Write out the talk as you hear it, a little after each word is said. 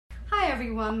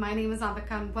everyone, my name is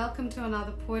Ambica and welcome to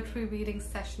another poetry reading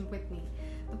session with me.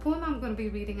 The poem I'm going to be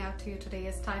reading out to you today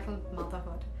is titled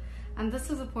Motherhood, and this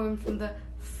is a poem from the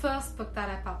first book that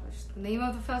I published. The name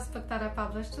of the first book that I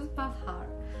published is Motherhood.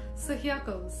 So here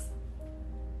goes.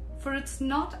 For it's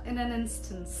not in an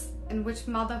instance in which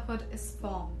motherhood is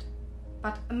formed,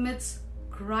 but amidst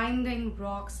grinding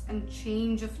rocks and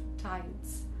change of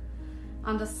tides.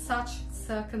 Under such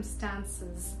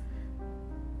circumstances,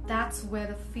 that's where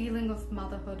the feeling of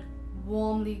motherhood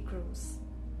warmly grows.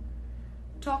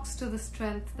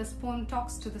 This poem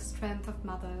talks to the strength of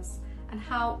mothers and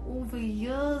how over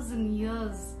years and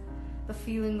years the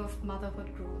feeling of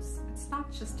motherhood grows. It's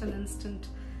not just an instant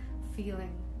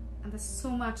feeling, and there's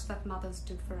so much that mothers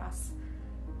do for us.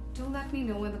 Do let me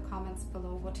know in the comments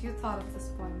below what you thought of this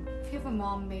poem. If you have a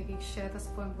mom, maybe share this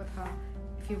poem with her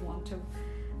if you want to.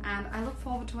 And I look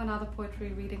forward to another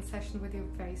poetry reading session with you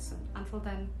very soon. Until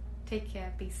then, take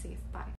care, be safe, bye.